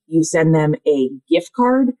week you send them a gift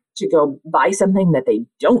card to go buy something that they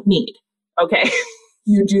don't need. Okay.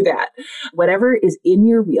 You do that. Whatever is in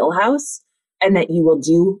your wheelhouse and that you will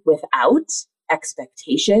do without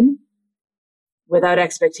expectation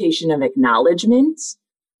of acknowledgement.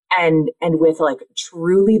 And with like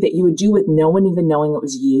truly that you would do with no one even knowing it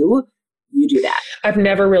was you do that. I've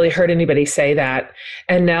never really heard anybody say that.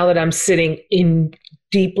 And now that I'm sitting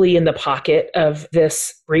deeply in the pocket of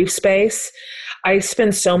this brief space, I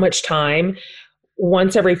spend so much time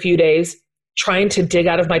once every few days trying to dig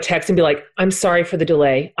out of my text and be like, I'm sorry for the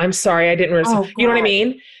delay. I'm sorry I didn't respond. You know what I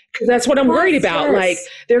mean? Because that's what I'm worried about. Yes. Like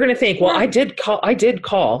they're going to think, well, I did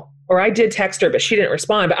call or I did text her, but she didn't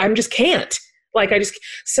respond, but I just can't.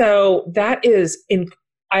 So that is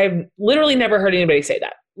I've literally never heard anybody say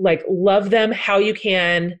that. Like, love them how you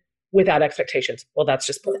can without expectations. Well, that's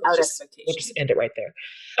just, expectations. We'll just end it right there.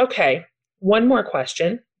 Okay. One more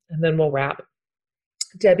question and then we'll wrap.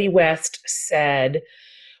 Debbie West said,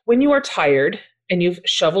 when you are tired and you've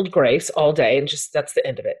shoveled Grace all day and just, that's the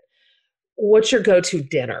end of it. What's your go-to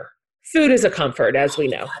dinner? Food is a comfort, as we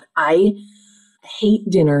know. God, I hate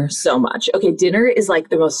dinner so much. Okay, dinner is like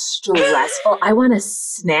the most stressful. I want a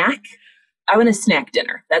snack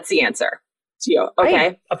dinner. That's the answer to you. Okay.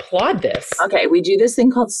 I applaud this. Okay, we do this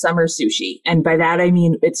thing called summer sushi. And by that, I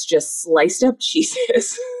mean, it's just sliced up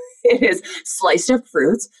cheeses. It is sliced up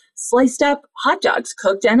fruits, sliced up hot dogs,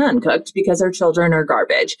 cooked and uncooked because our children are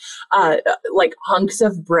garbage, like hunks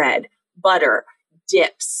of bread, butter,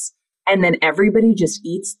 dips. And then everybody just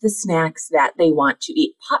eats the snacks that they want to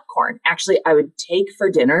eat. Popcorn. Actually, I would take for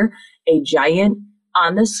dinner a giant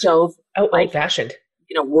on the stove. Old-fashioned.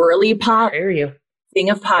 Whirly pop. I hear you. Thing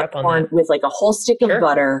of popcorn with like a whole stick of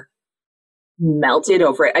butter melted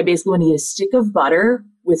over it. I basically want to eat a stick of butter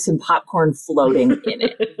with some popcorn floating in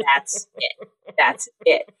it. That's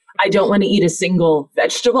it. I don't want to eat a single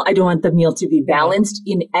vegetable. I don't want the meal to be balanced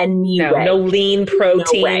in any way. No lean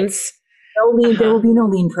proteins. There will be no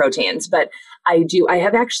lean proteins, but I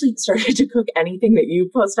have actually started to cook anything that you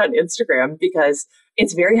post on Instagram because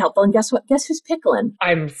it's very helpful. And guess what? Guess who's pickling?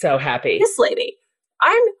 I'm so happy. This lady.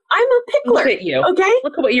 I'm a pickler. Look at you. Okay.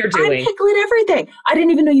 Look at what you're doing. I'm pickling everything. I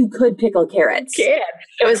didn't even know you could pickle carrots. Yeah.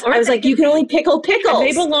 I was like, you can only pickle pickles. And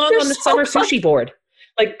they belong They're on the so summer fun. sushi board.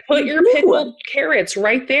 Like put your pickled carrots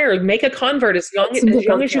right there. Make a convert as young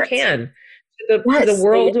as you can to the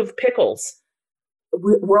world of pickles.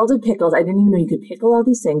 World of pickles. I didn't even know you could pickle all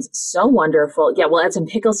these things. So wonderful. Yeah, we'll add some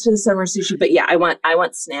pickles to the summer sushi. But yeah, I want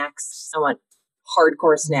snacks. I want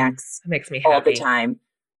hardcore snacks. That makes me happy all the time.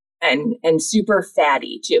 And super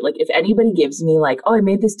fatty too. Like if anybody gives me like, oh, I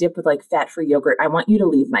made this dip with like fat-free yogurt, I want you to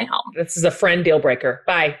leave my home. This is a friend deal breaker.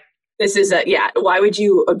 Bye. This is why would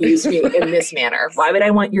you abuse me in this manner? Why would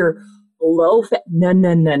I want your low fat?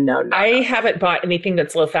 No. I haven't bought anything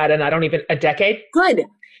that's low fat in a decade. Good.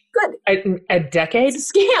 A decade?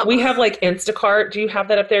 It's a scam. We have like Instacart. Do you have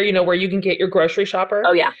that up there? Where you can get your grocery shopper?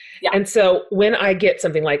 Oh, yeah. And so when I get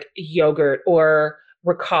something like yogurt or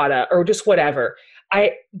ricotta or just whatever,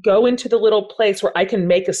 I go into the little place where I can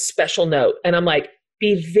make a special note. And I'm like,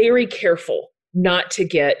 be very careful not to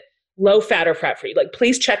get low fat or fat free. Like,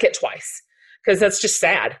 please check it twice because that's just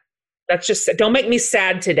sad. Don't make me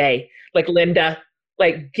sad today. Like, Linda,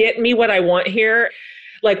 like, get me what I want here.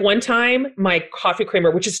 Like one time, my coffee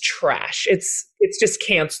creamer, which is trash. It's just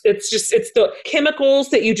it's the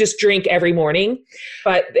chemicals that you just drink every morning,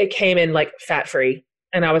 but it came in like fat free.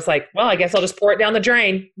 And I was like, well, I guess I'll just pour it down the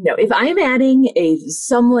drain. No, if I'm adding a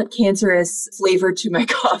somewhat cancerous flavor to my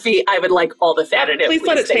coffee, I would like all the fat in it. Please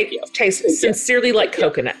let it taste sincerely like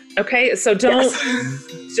coconut. Okay, so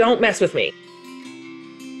don't mess with me.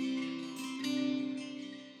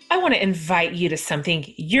 I want to invite you to something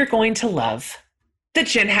you're going to love. The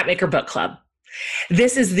Jen Hatmaker Book Club.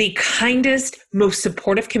 This is the kindest, most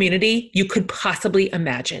supportive community you could possibly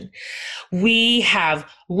imagine. We have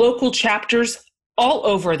local chapters all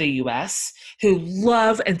over the U.S. who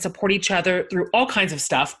love and support each other through all kinds of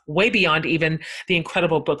stuff, way beyond even the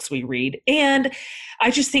incredible books we read. And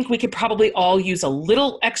I just think we could probably all use a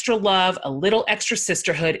little extra love, a little extra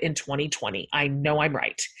sisterhood in 2020. I know I'm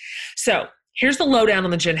right. So here's the lowdown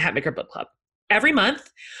on the Jen Hatmaker Book Club. Every month,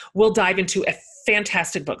 we'll dive into a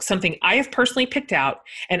fantastic book, something I have personally picked out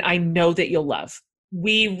and I know that you'll love.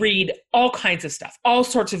 We read all kinds of stuff, all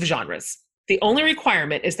sorts of genres. The only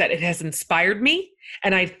requirement is that it has inspired me,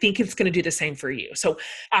 and I think it's going to do the same for you. So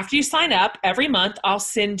after you sign up, every month I'll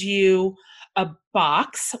send you a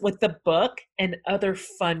box with the book and other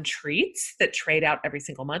fun treats that trade out every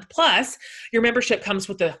single month. Plus, your membership comes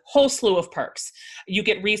with a whole slew of perks. You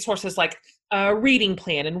get resources like a reading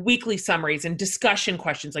plan and weekly summaries and discussion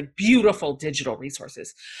questions, like beautiful digital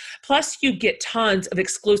resources. Plus, you get tons of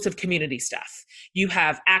exclusive community stuff. You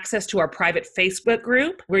have access to our private Facebook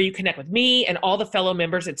group where you connect with me and all the fellow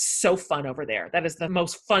members. It's so fun over there. That is the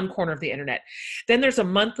most fun corner of the internet. Then there's a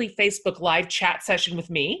monthly Facebook live chat session with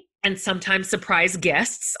me and sometimes surprise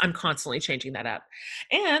guests. I'm constantly changing that up.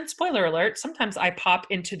 And spoiler alert, sometimes I pop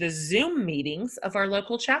into the Zoom meetings of our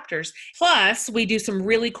local chapters. Plus, we do some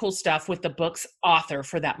really cool stuff with the book's author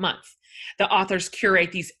for that month. The authors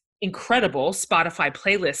curate these incredible Spotify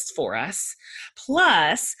playlists for us.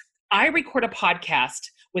 Plus, I record a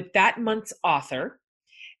podcast with that month's author,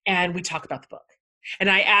 and we talk about the book.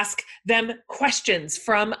 And I ask them questions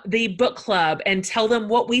from the book club and tell them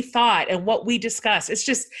what we thought and what we discussed. It's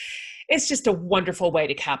just a wonderful way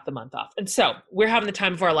to cap the month off. And so we're having the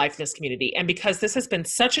time of our life in this community. And because this has been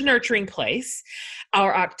such a nurturing place,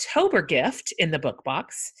 our October gift in the book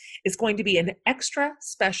box is going to be an extra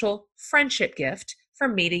special friendship gift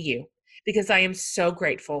from me to you, because I am so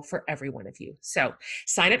grateful for every one of you. So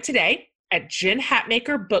sign up today at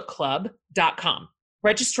jenhatmakerbookclub.com.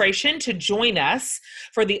 Registration to join us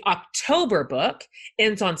for the October book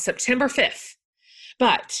ends on September 5th.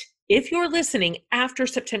 But if you're listening after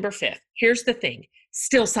September 5th, here's the thing,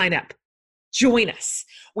 still sign up. Join us.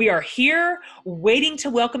 We are here waiting to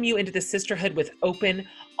welcome you into the sisterhood with open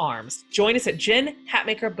arms. Join us at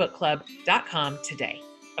jenhatmakerbookclub.com today.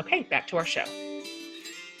 Okay, back to our show.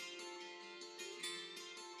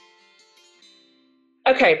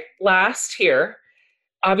 Okay, last here.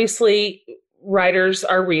 Obviously, writers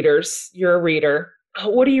are readers. You're a reader.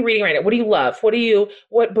 What are you reading right now? What do you love?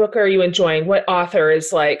 What book are you enjoying? What author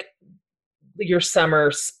is like your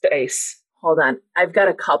summer space? Hold on. I've got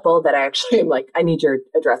a couple that I actually am like, I need your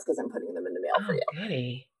address because I'm putting them in the mail for you.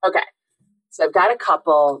 Goody. Okay. So I've got a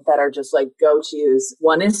couple that are just like go-tos.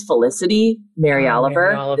 One is Felicity, Mary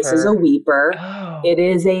Oliver. This is a weeper. Oh. It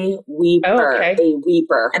is a weeper, a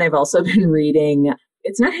weeper. And I've also been reading,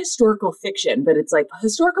 it's not historical fiction, but it's like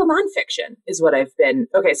historical nonfiction is what I've been.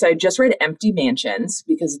 Okay, so I just read Empty Mansions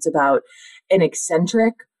because it's about an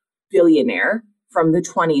eccentric billionaire from the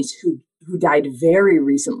 20s who died very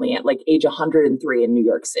recently at like age 103 in New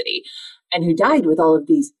York City, and who died with all of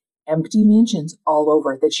these empty mansions all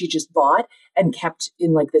over that she just bought and kept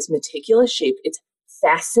in like this meticulous shape. It's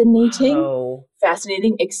fascinating,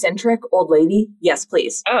 fascinating, eccentric old lady. Yes,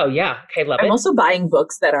 please. Oh yeah. Okay. Love it. I'm also buying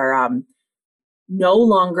books that are no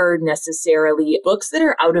longer necessarily books that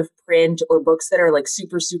are out of print or books that are like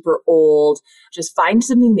super, super old. Just find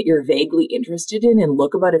something that you're vaguely interested in and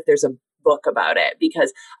look about if there's a book about it,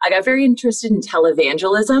 because I got very interested in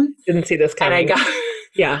televangelism. Didn't see this coming.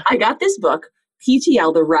 And I got this book,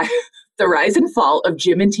 PTL, The Rise and Fall of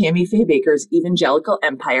Jim and Tammy Faye Bakker's Evangelical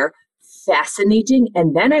Empire. Fascinating.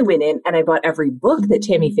 And then I went in and I bought every book that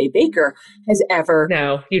Tammy Faye Bakker has ever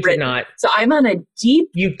No, you written. did not. So I'm on a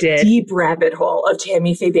deep rabbit hole of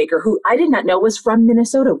Tammy Faye Bakker, who I did not know was from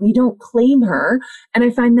Minnesota. We don't claim her. And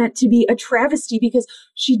I find that to be a travesty because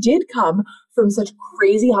she did come from such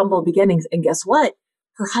crazy humble beginnings. And guess what?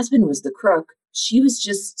 Her husband was the crook. She was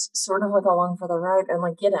just sort of like along for the ride. And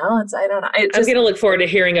like, I don't know. I'm going to look forward to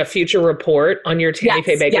hearing a future report on your Tammy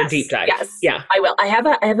Faye Bakker deep dive. Yes. Yeah. I will. I have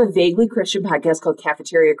a vaguely Christian podcast called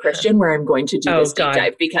Cafeteria Christian where I'm going to do this deep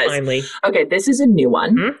dive because, finally. Okay, this is a new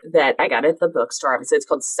one that I got at the bookstore. Obviously, it's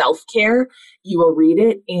called Self-Care. You will read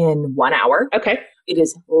it in 1 hour. Okay. It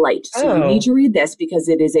is light. So you need to read this because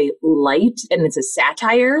it is a light and it's a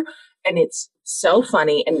satire and it's so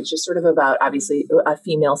funny. And it's just sort of about, obviously, a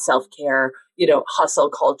female self-care, hustle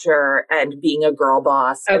culture and being a girl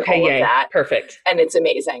boss and all of that. Perfect. And it's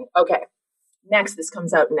amazing. Okay. Next, this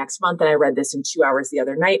comes out next month, and I read this in 2 hours the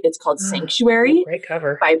other night. It's called Sanctuary. Great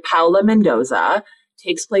cover. By Paula Mendoza.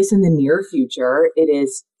 Takes place in the near future. It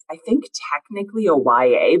is, I think, technically a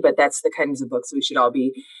YA, but that's the kinds of books we should all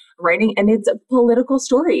be writing. And it's a political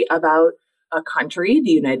story about a country,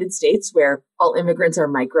 the United States, where all immigrants are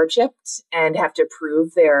microchipped and have to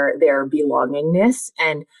prove their belongingness.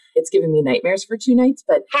 And it's given me nightmares for 2 nights,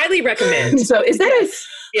 but highly recommend. So is that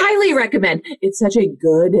highly recommend. It's such a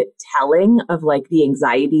good telling of like the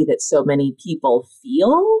anxiety that so many people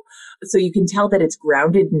feel. So you can tell that it's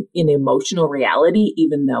grounded in emotional reality,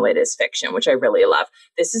 even though it is fiction, which I really love.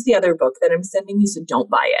 This is the other book that I'm sending you, so don't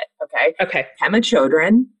buy it. Okay. Okay. Pema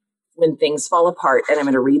Chodron, When Things Fall Apart. And I'm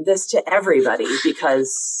going to read this to everybody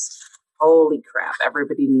because holy crap,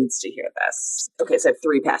 everybody needs to hear this. Okay. So I have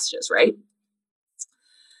 3 passages, right?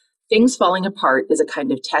 Things falling apart is a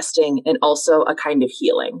kind of testing and also a kind of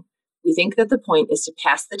healing. We think that the point is to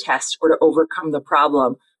pass the test or to overcome the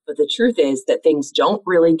problem, but the truth is that things don't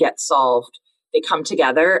really get solved. They come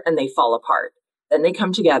together and they fall apart. Then they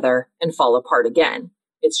come together and fall apart again.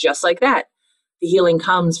 It's just like that. The healing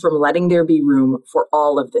comes from letting there be room for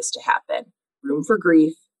all of this to happen. Room for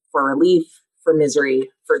grief, for relief, for misery,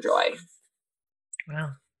 for joy.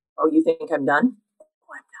 Wow. Oh, you think I'm done?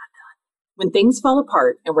 When things fall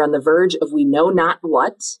apart and we're on the verge of we know not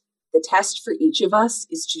what, the test for each of us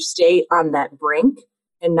is to stay on that brink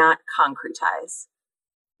and not concretize.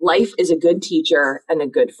 Life is a good teacher and a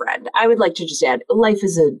good friend. I would like to just add, life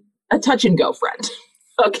is a touch and go friend.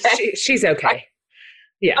 Okay. She's okay.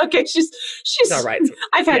 Yeah. Okay. She's all right.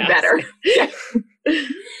 I've had better. Yeah.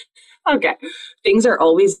 Okay. Things are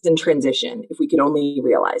always in transition if we could only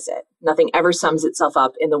realize it. Nothing ever sums itself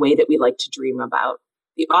up in the way that we like to dream about.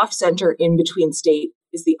 The off-center, in-between state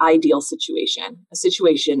is the ideal situation, a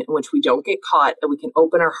situation in which we don't get caught and we can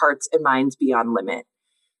open our hearts and minds beyond limit.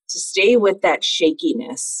 To stay with that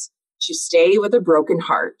shakiness, to stay with a broken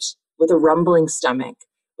heart, with a rumbling stomach,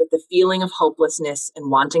 with the feeling of hopelessness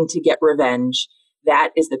and wanting to get revenge, that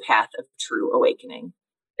is the path of true awakening.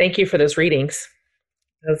 Thank you for those readings.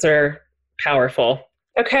 Those are powerful.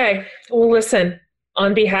 Okay. Well, listen.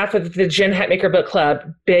 On behalf of the Jen Hatmaker Book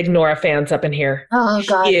Club, big Nora fans up in here. Oh,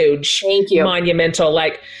 God. Huge. Thank you. Monumental.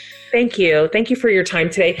 Thank you. Thank you for your time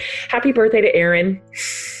today. Happy birthday to Erin.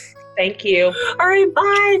 Thank you. All right.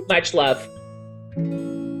 Bye. Much love.